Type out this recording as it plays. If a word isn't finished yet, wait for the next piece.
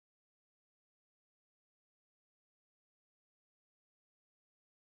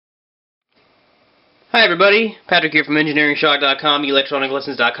Hi everybody, Patrick here from EngineeringShock.com,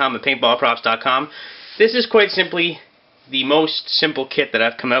 ElectronicLessons.com, and PaintballProps.com. This is quite simply the most simple kit that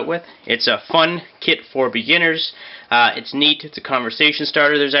I've come out with. It's a fun kit for beginners. It's neat, it's a conversation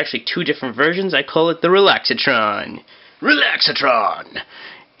starter. There's actually two different versions. I call it the Relaxatron. Relaxatron!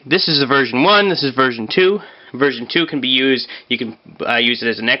 This is the version 1, this is version 2. Version 2 can be used, you can use it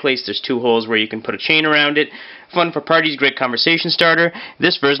as a necklace. There's two holes where you can put a chain around it. Fun for parties, great conversation starter.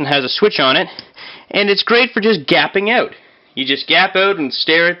 This version has a switch on it, and it's great for just gapping out. You just gap out and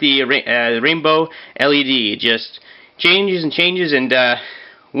stare at the rainbow LED. It just changes and changes, and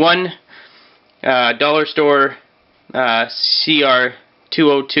one dollar store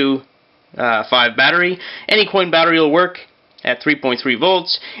CR202 5 battery. Any coin battery will work at 3.3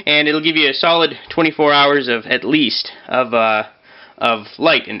 volts, and it'll give you a solid 24 hours of at least of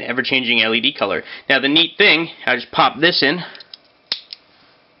light and ever-changing LED color. Now the neat thing, I'll just pop this in.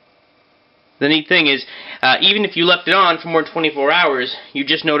 The neat thing is, even if you left it on for more than 24 hours, you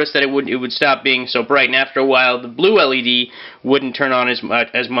just notice that it would stop being so bright, and after a while the blue LED wouldn't turn on as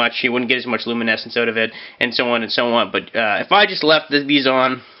much, you wouldn't get as much luminescence out of it, and so on and so on. But if I just left these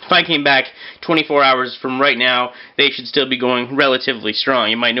on, if I came back 24 hours from right now, they should still be going relatively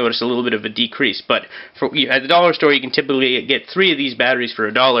strong. You might notice a little bit of a decrease, but at the dollar store you can typically get 3 of these batteries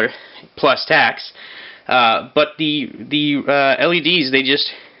for $1 plus tax. But the LEDs, they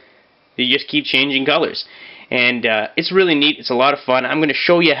just keep changing colors, and it's really neat. It's a lot of fun. I'm going to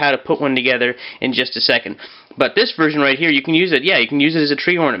show you how to put one together in just a second. But this version right here, you can use it. Yeah, you can use it as a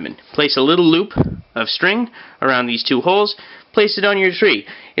tree ornament. Place a little loop of string around these two holes. Place it on your tree.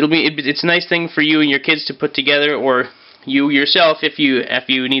 It's a nice thing for you and your kids to put together, or you yourself if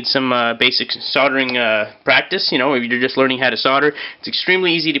you need some basic soldering practice. You know, if you're just learning how to solder, it's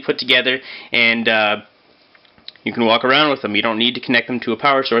extremely easy to put together, and you can walk around with them. You don't need to connect them to a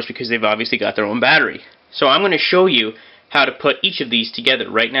power source because they've obviously got their own battery. So I'm going to show you how to put each of these together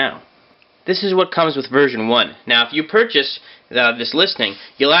right now. This is what comes with version 1. Now if you purchase this listing,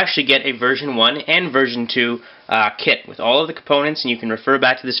 you'll actually get a version 1 and version 2 kit with all of the components, and you can refer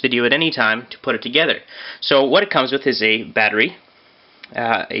back to this video at any time to put it together. So what it comes with is a battery,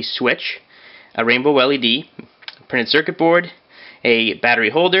 a switch, a rainbow LED, a printed circuit board, a battery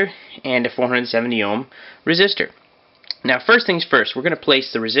holder, and a 470 ohm resistor. Now first things first, we're going to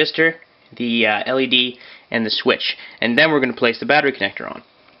place the resistor, the LED, and the switch, and then we're going to place the battery connector on.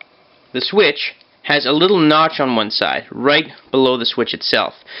 The switch has a little notch on one side, right below the switch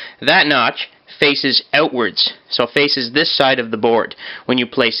itself. That notch faces outwards, so it faces this side of the board when you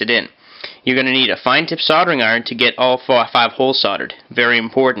place it in. You're going to need a fine-tip soldering iron to get all 5 holes soldered. Very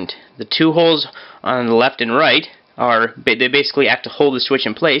important. The 2 holes on the left and right they basically act to hold the switch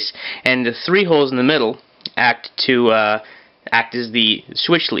in place, and the 3 holes in the middle act as the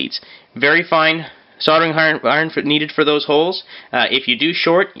switch leads. Very fine soldering iron needed for those holes. If you do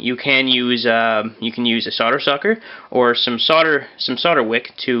short, you can use a solder sucker or some solder wick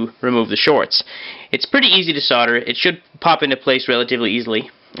to remove the shorts. It's pretty easy to solder. It should pop into place relatively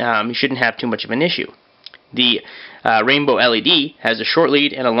easily. You shouldn't have too much of an issue. The rainbow LED has a short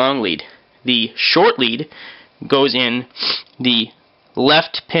lead and a long lead. The short lead goes in the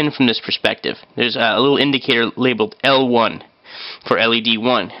left pin from this perspective. There's a little indicator labeled L1 for LED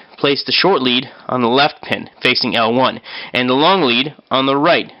 1. Place the short lead on the left pin facing L1, and the long lead on the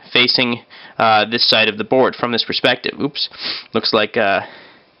right facing this side of the board from this perspective. Oops, looks like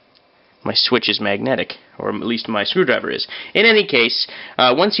my switch is magnetic, or at least my screwdriver is. In any case,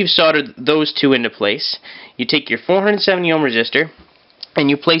 once you've soldered those two into place, you take your 470 ohm resistor and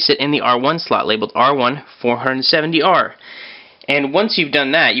you place it in the R1 slot labeled R1 470R. And once you've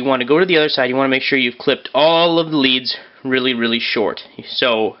done that, you want to go to the other side. You want to make sure you've clipped all of the leads really short,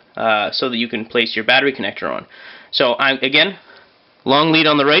 so that you can place your battery connector on. So again, long lead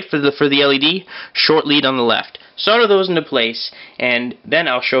on the right for the LED, short lead on the left. Solder those into place, and then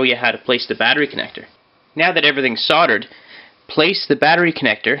I'll show you how to place the battery connector. Now that everything's soldered, place the battery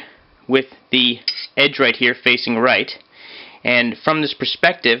connector with the edge right here facing right, and from this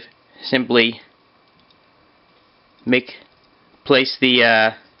perspective, simply place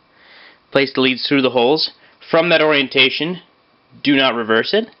the leads through the holes. From that orientation, do not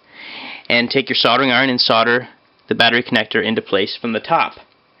reverse it, and take your soldering iron and solder the battery connector into place from the top.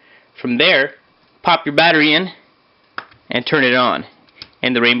 From there, pop your battery in and turn it on,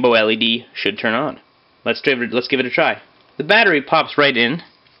 and the rainbow LED should turn on. Let's give it a try. The battery pops right in.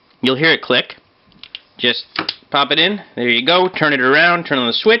 You'll hear it click. Just pop it in. There you go. Turn it around. Turn on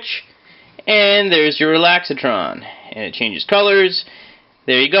the switch, and there's your Relaxatron. And it changes colors.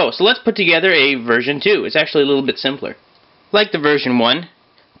 There you go. So let's put together a version 2. It's actually a little bit simpler. Like the version 1,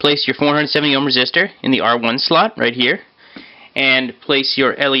 place your 470 ohm resistor in the R1 slot right here, and place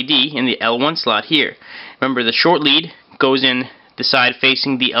your LED in the L1 slot here. Remember, the short lead goes in the side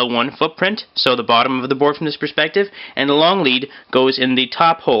facing the L1 footprint, so the bottom of the board from this perspective, and the long lead goes in the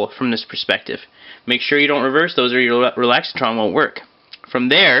top hole from this perspective. Make sure you don't reverse those or your Relaxatron won't work. From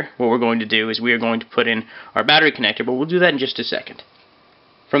there, what we're going to do is we are going to put in our battery connector, but we'll do that in just a second.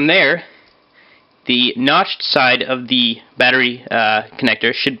 From there, the notched side of the battery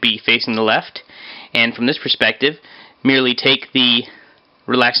connector should be facing the left, and from this perspective, merely take the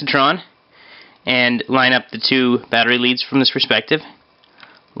Relaxatron and line up the two battery leads from this perspective.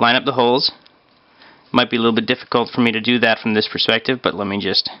 Line up the holes. Might be a little bit difficult for me to do that from this perspective, but let me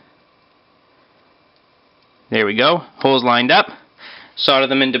just... There we go. Holes lined up. Solder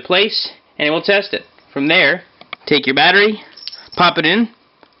them into place, and we'll test it. From there, take your battery, pop it in,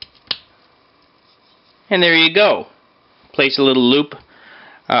 and there you go. Place a little loop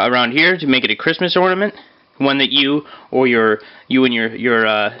around here to make it a Christmas ornament, one that you and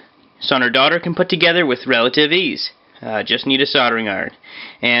your son or daughter can put together with relative ease. Just need a soldering iron.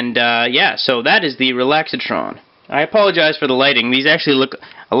 And yeah, so that is the Relaxatron. I apologize for the lighting. These actually look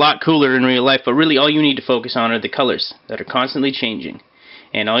a lot cooler in real life, but really all you need to focus on are the colors that are constantly changing.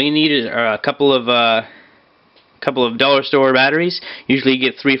 And all you need is a couple of dollar store batteries. Usually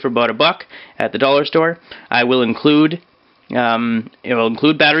you get 3 for about $1 at the dollar store. I will include it will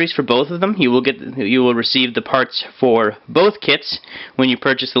include batteries for both of them. You will receive the parts for both kits when you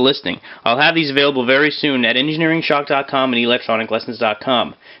purchase the listing. I'll have these available very soon at engineeringshock.com and electronic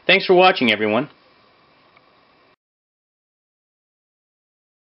lessons.com. Thanks for watching, everyone.